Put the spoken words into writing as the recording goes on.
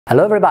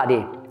Hello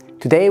everybody!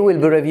 Today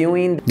we'll be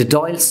reviewing the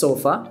Doyle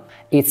sofa.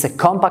 It's a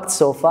compact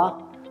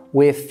sofa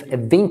with a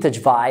vintage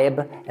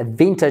vibe, a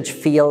vintage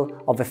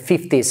feel of a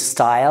 50s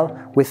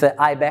style with a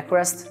high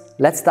backrest.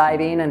 Let's dive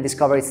in and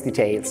discover its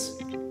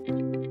details.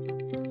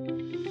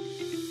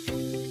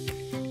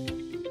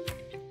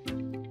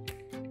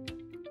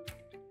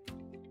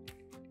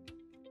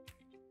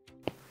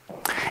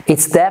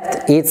 Its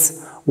depth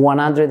is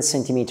 100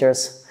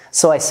 centimeters.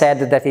 So I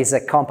said that it's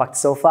a compact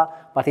sofa,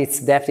 but its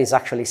depth is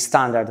actually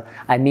standard.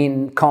 I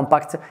mean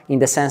compact in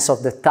the sense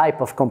of the type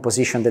of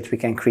composition that we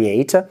can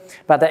create,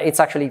 but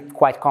it's actually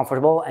quite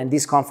comfortable, and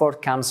this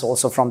comfort comes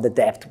also from the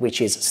depth,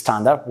 which is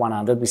standard,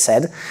 100 we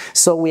said.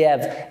 So we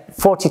have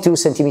 42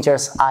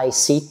 centimeters high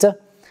seat,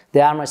 the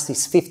armrest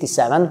is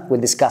 57,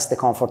 we'll discuss the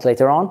comfort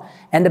later on,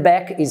 and the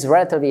back is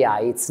relatively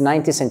high, it's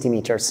 90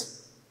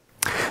 centimeters.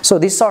 So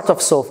this sort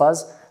of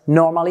sofas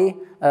normally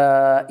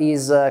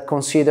is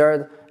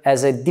considered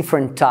as a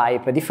different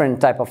type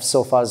of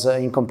sofas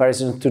in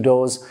comparison to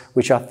those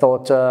which are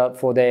thought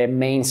for the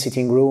main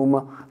sitting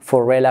room,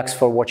 for relax,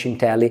 for watching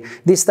telly.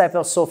 This type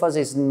of sofas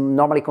is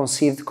normally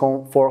conceived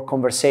for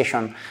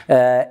conversation.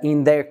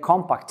 In their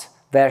compact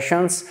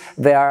versions,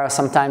 they are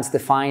sometimes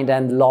defined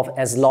and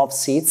as love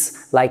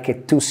seats,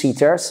 like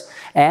two-seaters,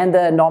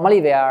 and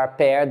normally they are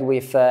paired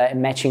with a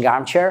matching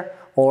armchair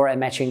or a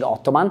matching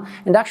ottoman.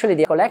 And actually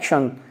the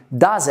collection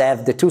does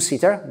have the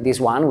two-seater, this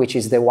one, which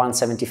is the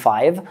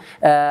 175,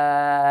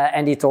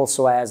 and it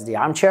also has the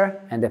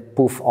armchair and the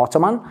poof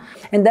ottoman.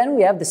 And then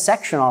we have the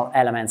sectional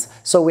elements.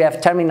 So we have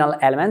terminal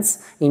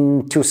elements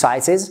in two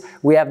sizes.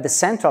 We have the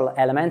central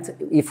element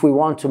if we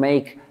want to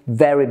make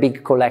very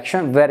big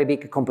collection, very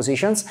big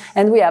compositions,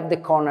 and we have the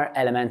corner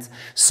element.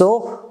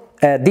 So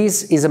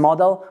this is a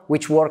model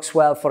which works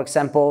well, for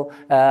example,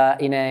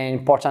 in an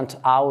important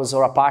house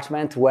or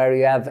apartment where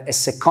you have a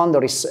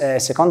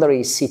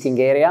secondary seating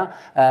area,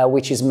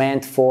 which is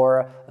meant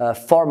for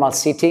formal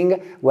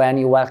sitting when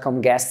you welcome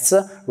guests,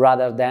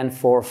 rather than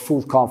for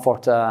full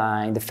comfort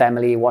in the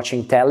family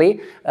watching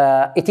telly.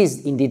 It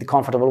is indeed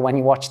comfortable when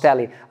you watch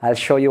telly. I'll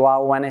show you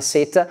how when I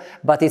sit,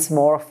 but it's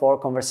more for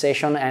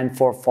conversation and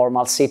for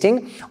formal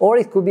sitting. Or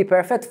it could be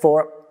perfect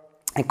for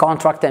a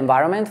contract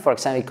environment. For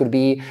example, it could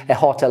be a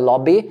hotel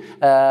lobby.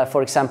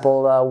 For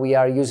example, we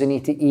are using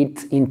it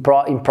in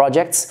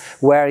projects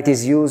where it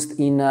is used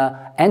in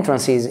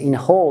entrances, in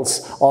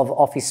halls of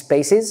office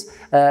spaces.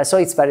 So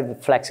it's very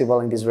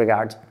flexible in this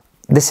regard.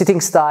 The sitting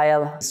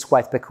style is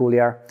quite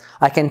peculiar.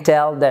 I can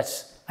tell that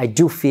I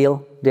do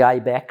feel the high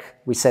back.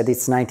 We said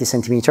it's 90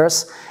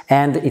 centimeters,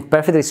 and it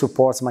perfectly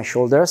supports my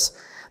shoulders.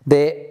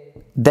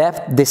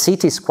 The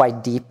seat is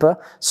quite deep,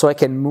 so I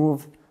can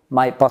move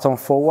my bottom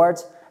forward,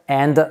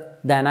 and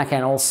then I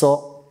can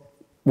also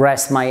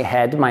rest my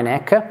head, my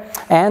neck.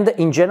 And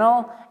in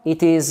general,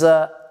 it is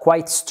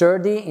quite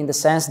sturdy in the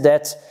sense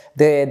that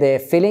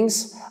the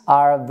fillings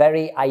are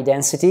very high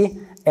density,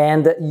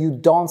 and you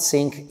don't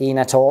sink in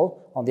at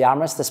all, on the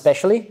armrest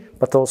especially,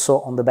 but also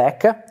on the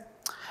back.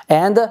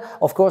 And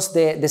of course,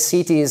 the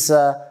seat is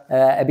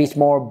a bit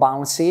more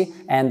bouncy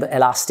and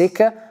elastic.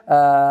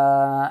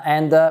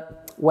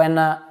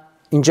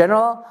 In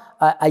general,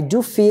 I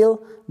do feel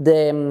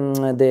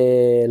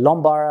the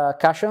lumbar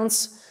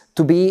cushions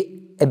to be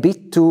a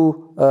bit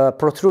too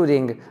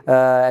protruding,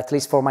 at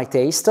least for my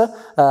taste,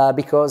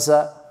 because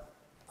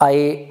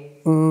I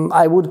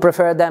would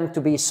prefer them to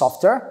be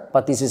softer,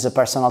 but this is a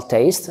personal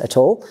taste at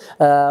all.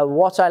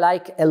 What I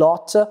like a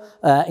lot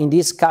in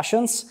these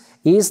cushions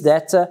is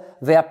that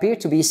they appear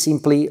to be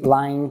simply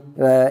lying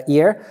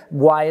here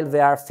while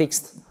they are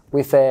fixed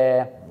with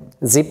a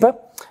zip,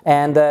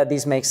 and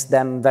this makes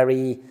them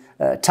very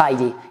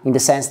tidy in the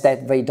sense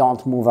that they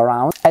don't move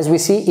around. As we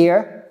see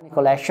here, the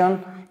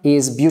collection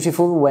is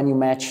beautiful when you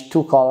match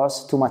two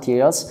colors, two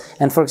materials.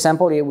 And for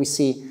example, here we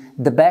see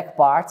the back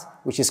part,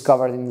 which is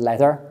covered in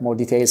leather, more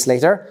details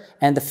later,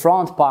 and the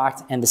front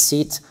part and the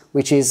seat,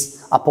 which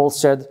is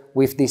upholstered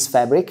with this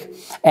fabric.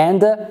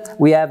 And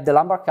we have the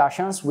lumbar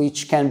cushions,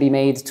 which can be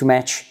made to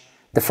match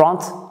the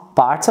front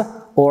part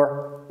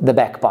or the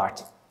back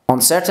part. On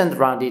certain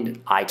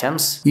rounded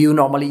items, you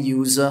normally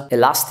use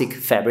elastic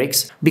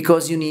fabrics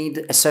because you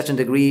need a certain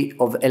degree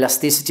of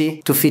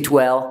elasticity to fit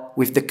well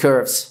with the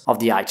curves of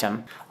the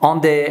item. On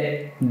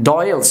the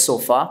Doyle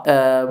sofa,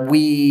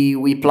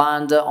 we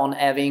planned on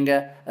having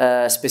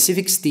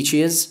specific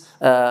stitches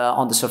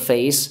on the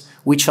surface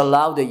which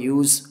allow the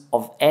use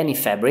of any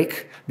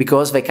fabric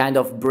because they kind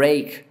of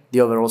break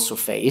the overall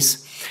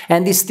surface.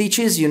 And these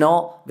stitches, you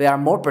know, they are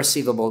more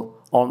perceivable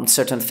on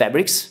certain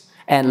fabrics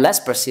and less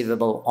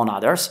perceivable on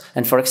others.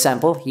 And for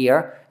example,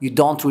 here, you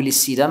don't really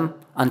see them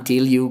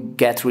until you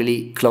get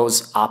really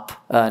close up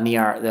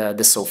near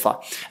the sofa.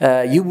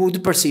 You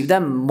would perceive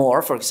them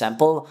more, for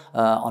example,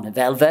 on a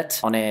velvet,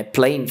 on a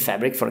plain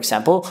fabric, for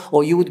example,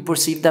 or you would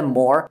perceive them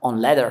more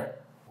on leather.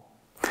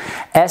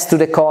 As to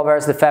the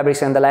covers, the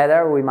fabrics and the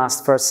leather, we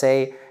must first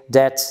say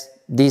that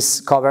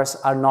these covers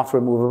are not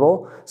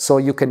removable, so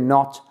you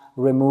cannot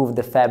remove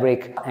the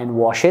fabric and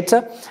wash it,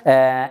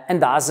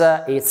 and thus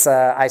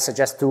I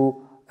suggest to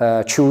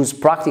choose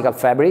practical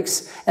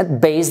fabrics and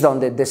based on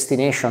the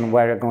destination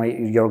where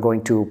you're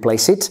going to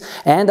place it.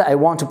 And I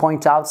want to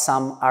point out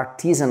some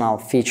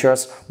artisanal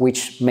features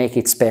which make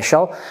it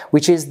special,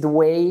 which is the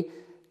way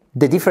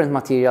the different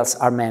materials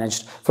are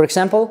managed. For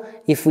example,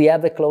 if we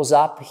have a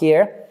close-up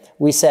here,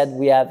 we said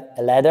we have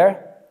a leather,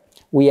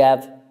 we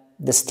have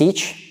the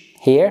stitch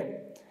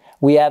here,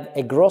 we have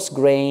a gross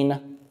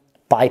grain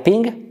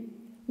piping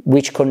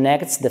which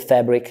connects the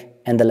fabric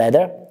and the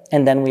leather,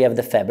 and then we have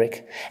the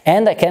fabric.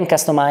 And I can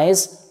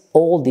customize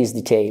all these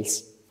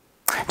details.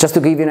 Just to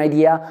give you an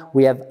idea,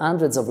 we have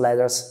hundreds of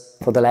leathers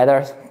for the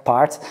leather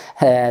part,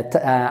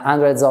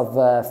 hundreds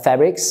of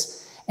fabrics,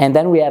 and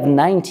then we have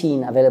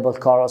 19 available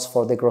colors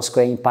for the gross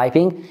grain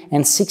piping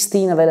and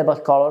 16 available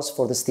colors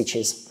for the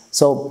stitches.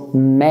 So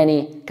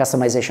many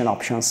customization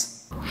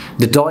options.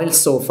 The Doyle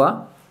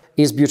sofa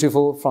is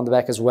beautiful from the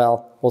back as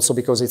well, also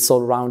because it's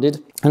all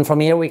rounded. And from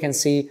here we can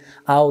see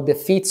how the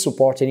feet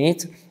supporting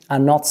it are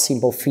not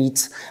simple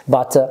feet,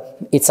 but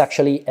it's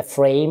actually a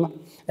frame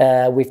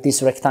with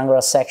this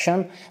rectangular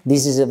section.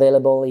 This is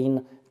available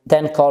in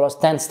 10 colors,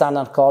 10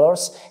 standard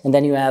colors, and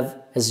then you have,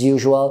 as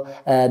usual,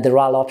 the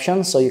RAL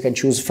option, so you can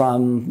choose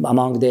from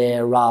among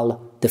the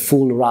RAL, the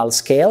full RAL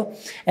scale.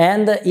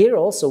 And here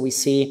also we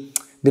see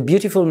the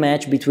beautiful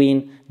match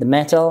between the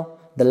metal,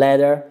 the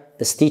leather,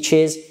 the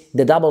stitches,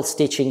 the double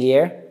stitching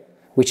here,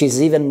 which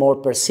is even more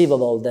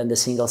perceivable than the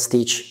single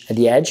stitch at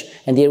the edge.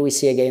 And here we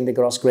see again the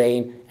gross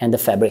grain and the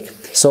fabric.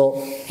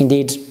 So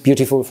indeed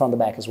beautiful from the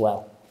back as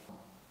well.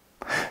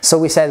 So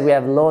we said we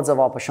have loads of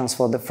options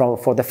for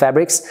the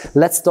fabrics.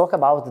 Let's talk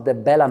about the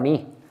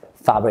Bellamy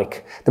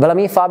fabric. The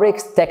Bellamy fabric,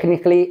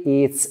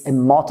 technically, it's a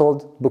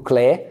mottled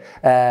boucle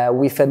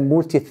with a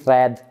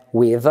multi-thread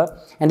weave,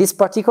 and it's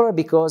particular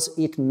because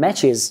it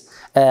matches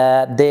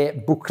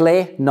the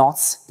boucle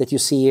knots that you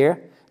see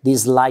here,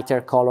 this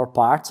lighter color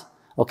part,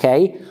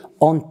 okay,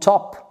 on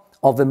top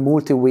of a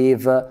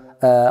multi-weave,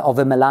 of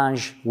a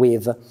melange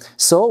weave.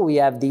 So we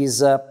have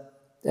this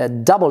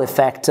double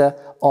effect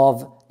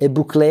of a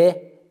boucle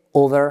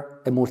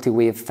over a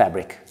multi-weave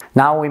fabric.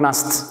 Now we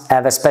must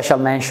have a special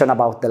mention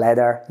about the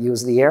leather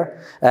used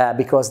here,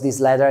 because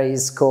this leather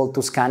is called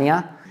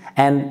Tuscania,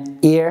 and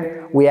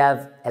here we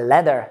have a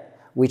leather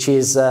which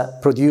is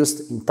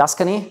produced in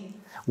Tuscany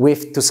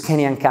with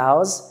Tuscanian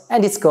cows,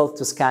 and it's called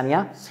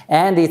Tuscania,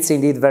 and it's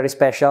indeed very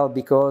special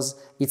because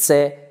it's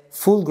a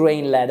full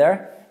grain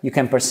leather. You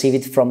can perceive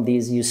it from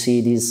these, you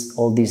see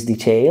all these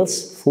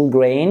details, full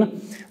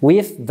grain,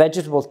 with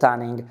vegetable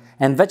tanning.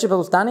 And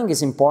vegetable tanning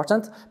is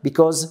important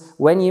because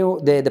when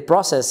the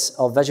process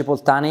of vegetable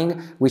tanning,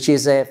 which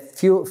is a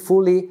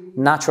fully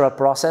natural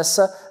process,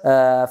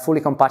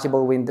 fully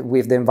compatible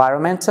with the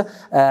environment,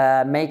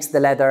 makes the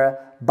leather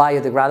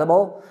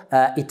biodegradable.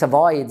 It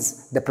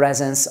avoids the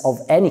presence of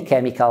any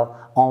chemical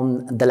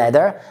on the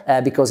leather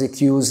because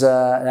it uses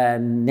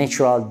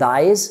natural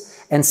dyes.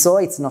 And so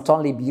it's not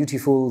only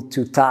beautiful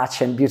to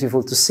touch and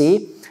beautiful to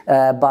see,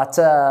 but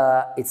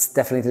it's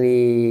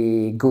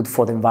definitely good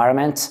for the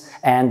environment,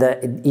 and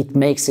it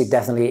makes it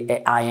definitely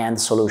a high-end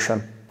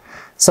solution.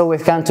 So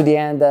we've come to the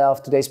end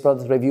of today's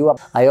product review.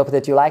 I hope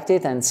that you liked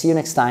it, and see you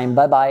next time.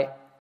 Bye bye.